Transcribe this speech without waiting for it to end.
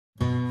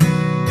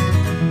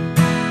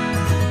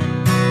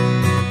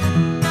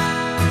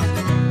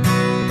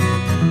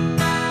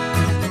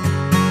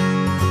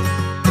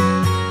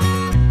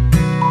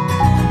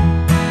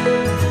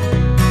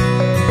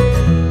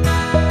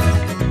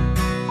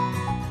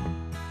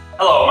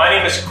Hello, my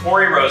name is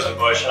Corey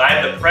Rosenbusch, and I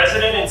am the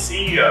President and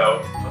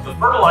CEO of the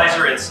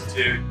Fertilizer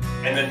Institute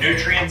and the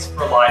Nutrients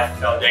for Life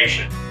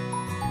Foundation.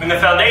 When the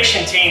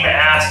foundation team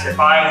asked if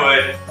I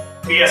would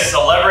be a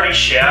celebrity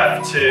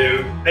chef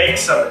to bake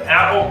some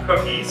apple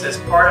cookies as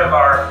part of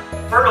our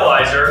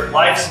Fertilizer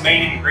Life's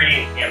Main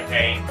Ingredient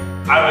campaign,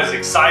 I was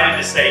excited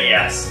to say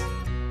yes.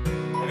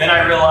 And then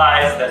I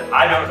realized that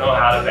I don't know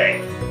how to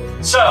bake.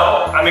 So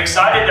I'm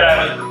excited that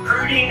I was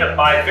recruiting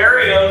my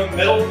very own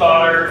middle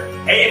daughter,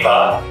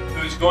 Ava,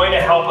 who's going to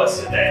help us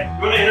today.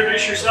 You want to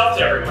introduce yourself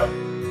to everyone?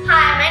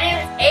 Hi, my name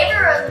is Ava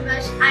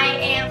Rosenbusch. I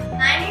am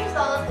 9 years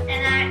old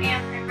and I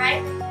am in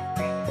right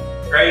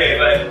grade. Great,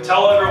 Ava. And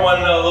tell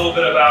everyone a little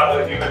bit about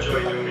what you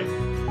enjoy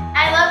doing.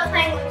 I love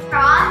playing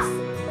lacrosse.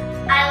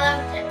 I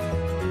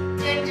love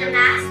doing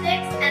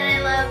gymnastics, and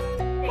I love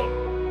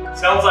baking.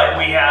 Sounds like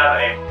we have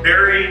a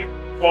very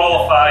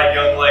qualified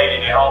young lady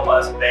to help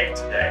us bake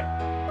today.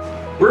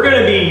 We're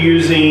going to be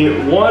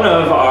using one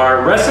of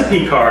our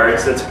recipe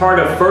cards that's part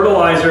of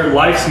Fertilizer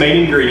Life's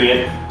Main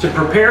Ingredient to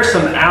prepare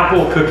some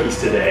apple cookies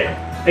today.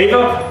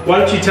 Ava, why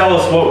don't you tell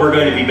us what we're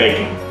going to be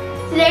baking?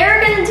 Today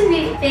we're going to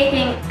be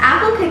baking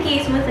apple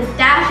cookies with a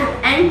dash of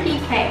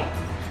NPK.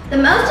 The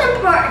most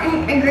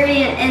important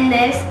ingredient in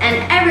this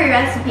and every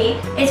recipe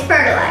is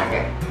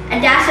fertilizer. A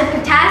dash of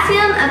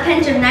potassium, a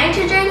pinch of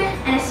nitrogen,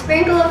 and a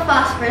sprinkle of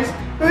phosphorus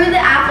brew the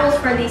apples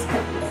for these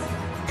cookies.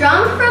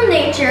 Drawn from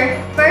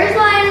nature,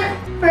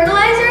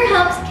 fertilizer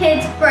helps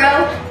kids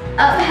grow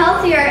up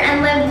healthier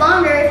and live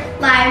longer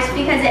lives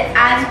because it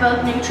adds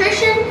both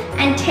nutrition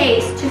and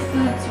taste to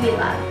foods we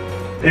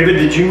love. Ava,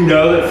 did you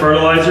know that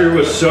fertilizer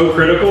was so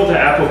critical to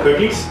apple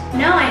cookies?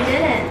 No, I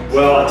didn't.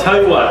 Well, I'll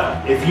tell you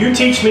what, if you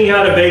teach me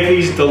how to bake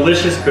these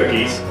delicious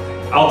cookies,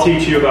 I'll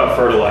teach you about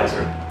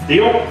fertilizer.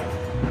 Deal?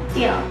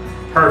 Deal.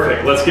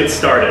 Perfect, let's get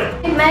started.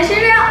 We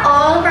measured out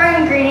all of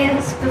our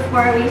ingredients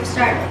before we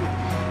started.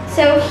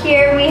 So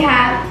here we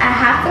have a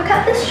half a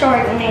cup of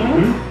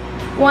shortening,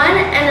 1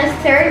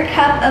 1/3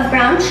 cup of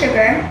brown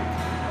sugar,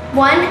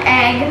 1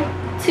 egg,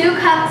 2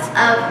 cups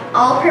of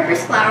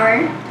all-purpose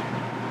flour,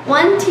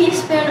 1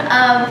 teaspoon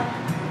of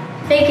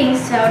baking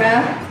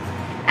soda,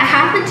 a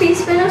half a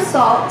teaspoon of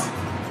salt,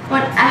 a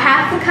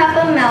half a cup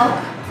of milk,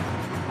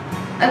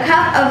 a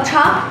cup of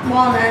chopped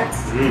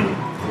walnuts,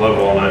 Love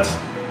walnuts.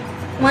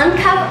 1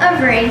 cup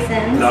of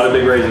raisins, Not a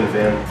big raisin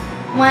fan.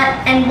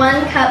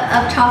 1 cup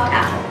of chopped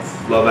apples.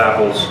 Love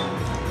apples.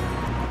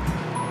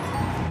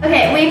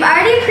 Okay, we've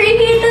already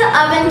preheated the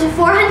oven to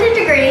 400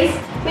 degrees.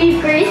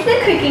 We've greased the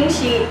cooking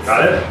sheets.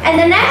 Got it? And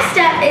the next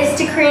step is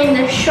to cream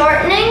the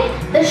shortening,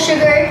 the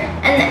sugar,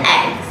 and the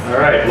eggs. All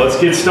right, let's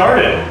get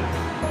started.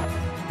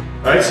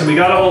 All right, so we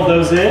got all of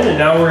those in, and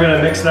now we're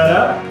gonna mix that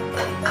up.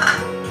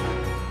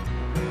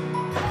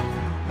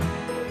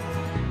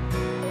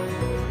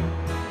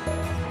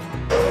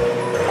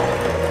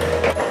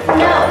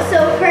 No, so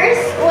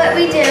first what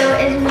we do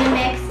is we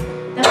mix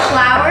the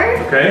flour,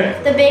 Okay,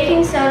 the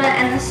baking soda,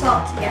 and the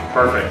salt together.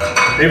 perfect.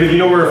 Ava, do you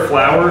know where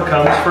flour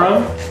comes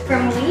from?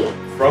 From wheat,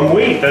 From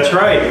wheat, that's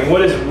right. And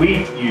what is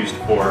wheat used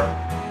for?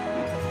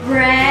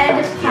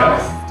 bread,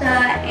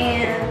 pasta,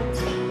 and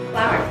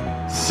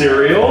flour.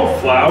 Cereal,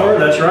 flour,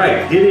 that's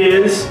right.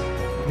 It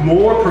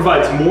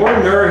provides more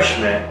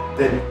nourishment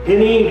than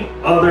any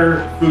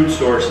other food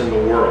source in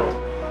the world.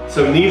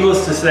 So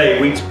needless to say,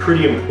 wheat's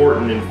pretty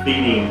important in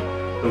feeding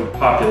the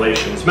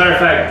population. As a matter of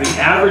fact,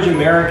 the average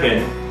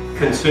American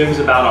consumes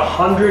about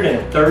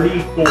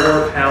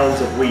 134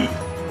 pounds of wheat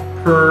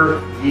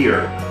per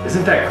year.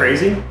 Isn't that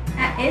crazy?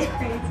 That is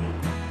crazy.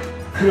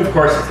 And of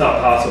course, it's not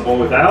possible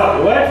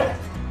without what?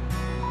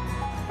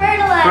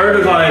 Fertilizer.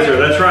 Fertilizer,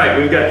 that's right.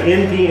 We've got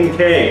NP and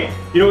K.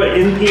 You know what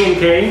NP and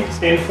K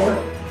stand for?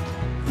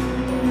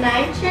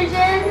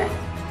 Nitrogen,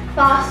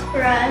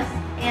 phosphorus,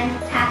 and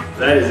potassium.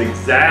 That is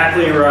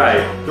exactly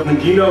right. And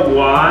do you know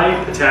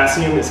why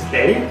potassium is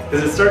K?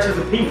 Because it starts with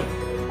a P.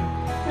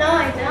 No,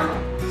 I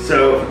don't.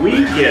 So we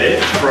get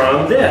it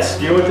from this.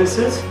 Do you know what this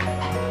is?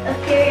 A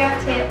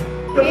periodic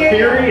table. The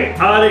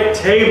periodic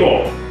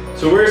table.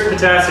 So where's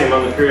potassium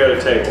on the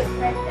periodic table?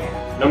 Right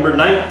there. Number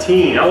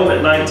 19,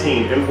 element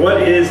 19. And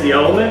what is the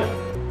element?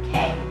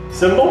 K.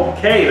 Symbol?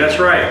 K, that's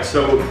right.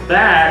 So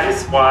that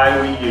is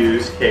why we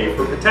use K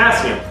for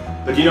potassium.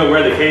 But do you know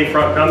where the K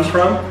comes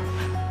from?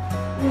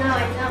 No,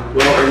 I don't.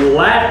 Well, in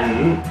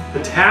Latin,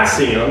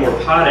 potassium or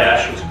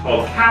potash was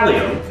called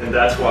kalium, and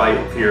that's why it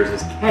appears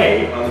as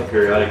K on the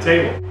periodic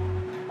table.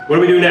 What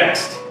do we do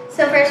next?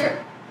 So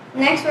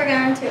next we're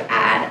going to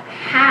add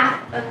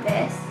half of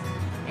this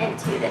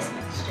into this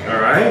mixture.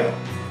 All right.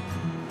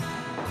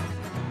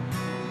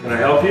 Can I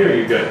help you, or are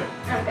you good?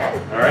 I'm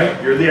good. All right,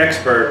 you're the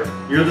expert.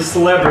 You're the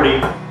celebrity.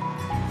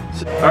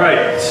 All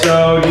right,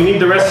 so do you need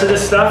the rest of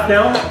this stuff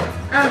now?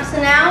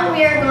 So now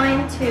we are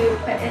going to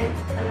put in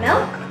the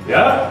milk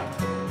Yeah.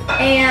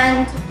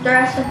 and the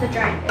rest of the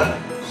dry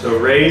ingredients. So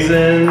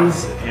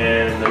raisins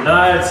and the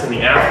nuts and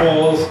the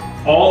apples,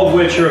 all of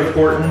which are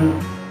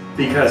important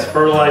because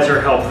fertilizer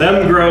helps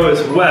them grow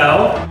as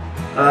well.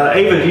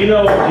 Ava, do you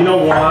know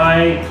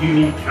why you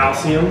need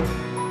calcium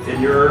in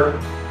your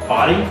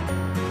body?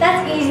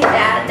 That's easy,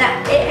 Dad.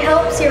 It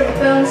helps your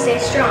bones stay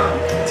strong.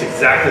 That's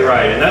exactly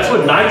right. And that's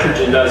what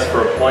nitrogen does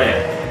for a plant.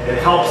 It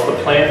helps the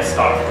plant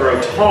stock grow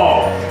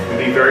tall and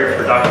be very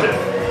productive.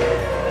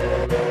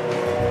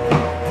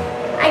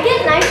 I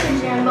get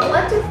nitrogen, but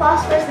what do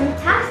phosphorus and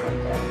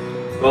potassium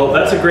do? Well,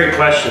 that's a great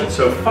question.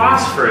 So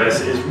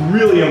phosphorus is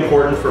really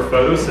important for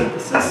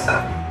photosynthesis,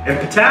 and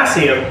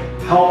potassium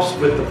helps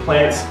with the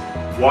plant's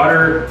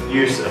water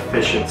use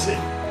efficiency,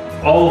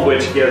 all of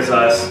which gives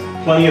us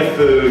plenty of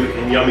food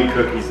and yummy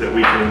cookies that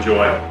we can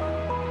enjoy.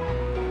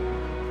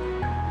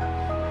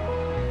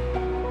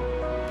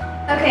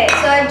 Okay,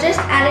 so I've just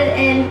added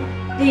in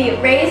the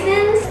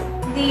raisins,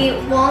 the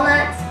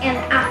walnuts, and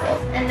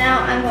apples, and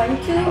now I'm going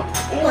to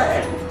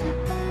blend.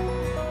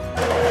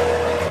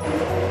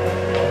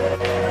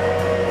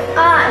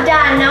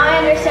 Dad, now I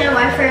understand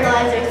why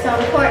fertilizer is so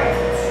important.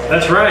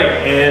 That's right,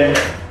 and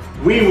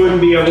we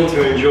wouldn't be able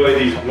to enjoy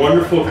these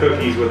wonderful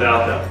cookies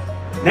without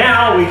them.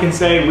 Now we can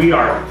say we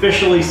are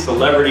officially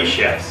celebrity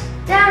chefs.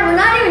 Dad, we're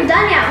not even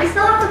done yet. We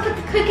still have to put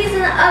the cookies in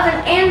the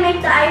oven and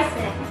make the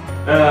icing.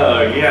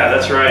 Oh, yeah,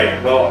 that's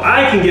right. Well,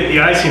 I can get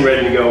the icing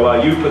ready to go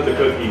while you put the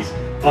cookies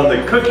on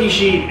the cookie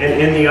sheet and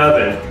in the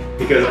oven,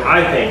 because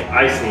I think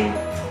icing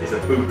is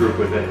a food group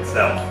within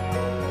itself.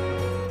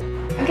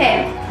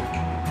 Okay,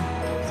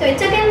 so we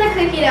took in the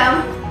cookie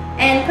dough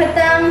and put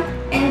them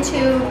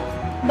into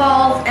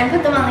balls and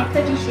put them on the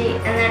cookie sheet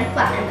and then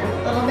flatten them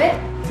a little bit.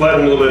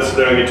 Flatten them a little bit so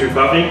they don't get too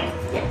puffy?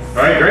 Yes.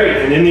 All right, great.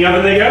 And in the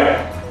oven they go?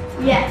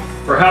 Yes.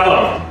 For how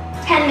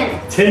long? 10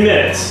 minutes. 10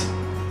 minutes.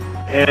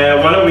 And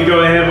why don't we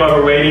go ahead while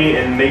we're waiting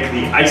and make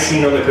the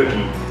icing on the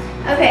cookie.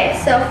 Okay,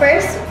 so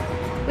first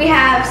we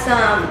have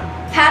some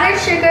powdered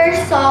sugar,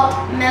 salt,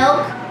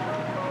 milk,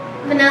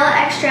 vanilla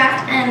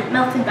extract, and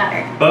melted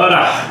butter.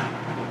 Butter.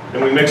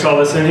 And we mix all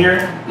this in here?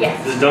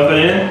 Yes. Just dump it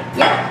in?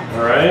 Yep.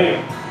 All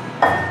right.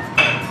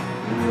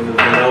 And the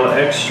vanilla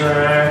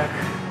extract.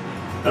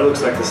 That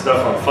looks like the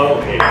stuff on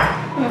funnel cake.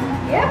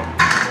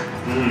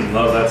 Yep.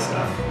 Love that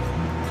stuff.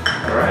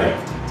 All right.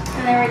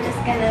 And then we're just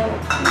gonna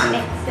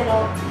mix it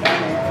all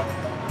together.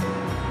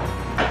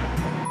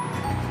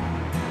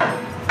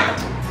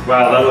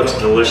 Wow, that looks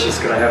delicious.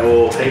 Can I have a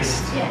little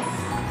taste? Yes.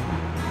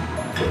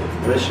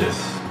 Delicious.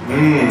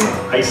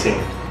 Icing.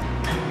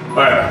 All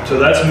right, so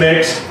that's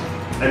mixed.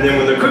 And then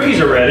when the cookies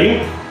are ready,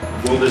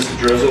 we'll just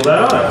drizzle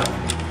that on.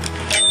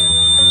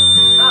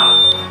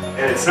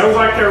 And it sounds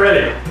like they're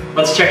ready.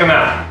 Let's check them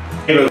out.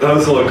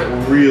 Those look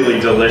really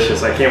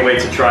delicious. I can't wait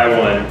to try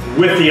one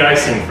with the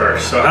icing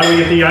first. So how do we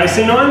get the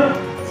icing on?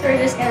 So we're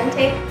just gonna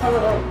take a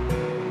little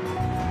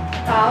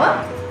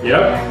dollop.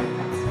 Yep.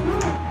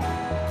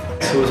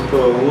 So let's put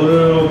a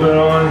little bit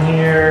on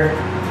here.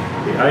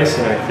 The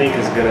icing, I think,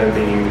 is gonna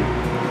be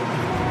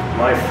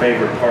my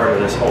favorite part of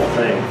this whole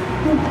thing.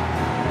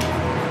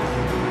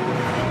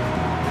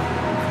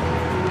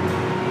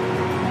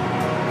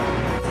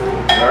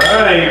 All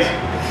right.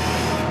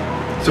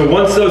 So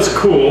once those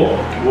cool,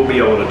 we'll be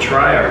able to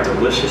try our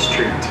delicious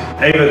treat.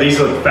 Ava, these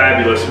look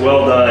fabulous.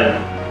 Well done.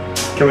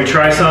 Can we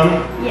try some?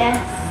 Yes.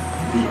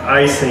 The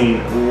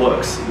icing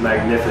looks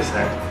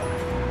magnificent.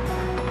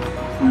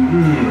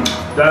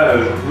 That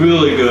is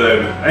really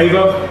good.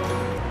 Ava,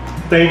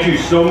 thank you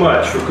so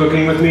much for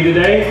cooking with me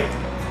today.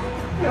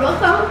 You're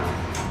welcome.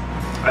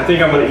 I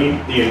think I'm gonna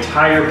eat the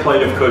entire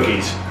plate of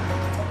cookies.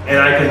 And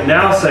I can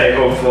now say,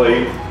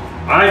 hopefully,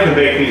 I can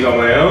bake these on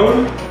my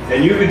own,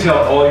 and you can tell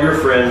all your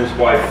friends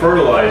why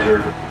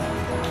fertilizer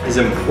is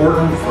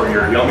important for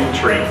your yummy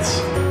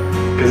treats.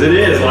 Because it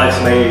is life's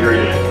main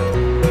ingredient.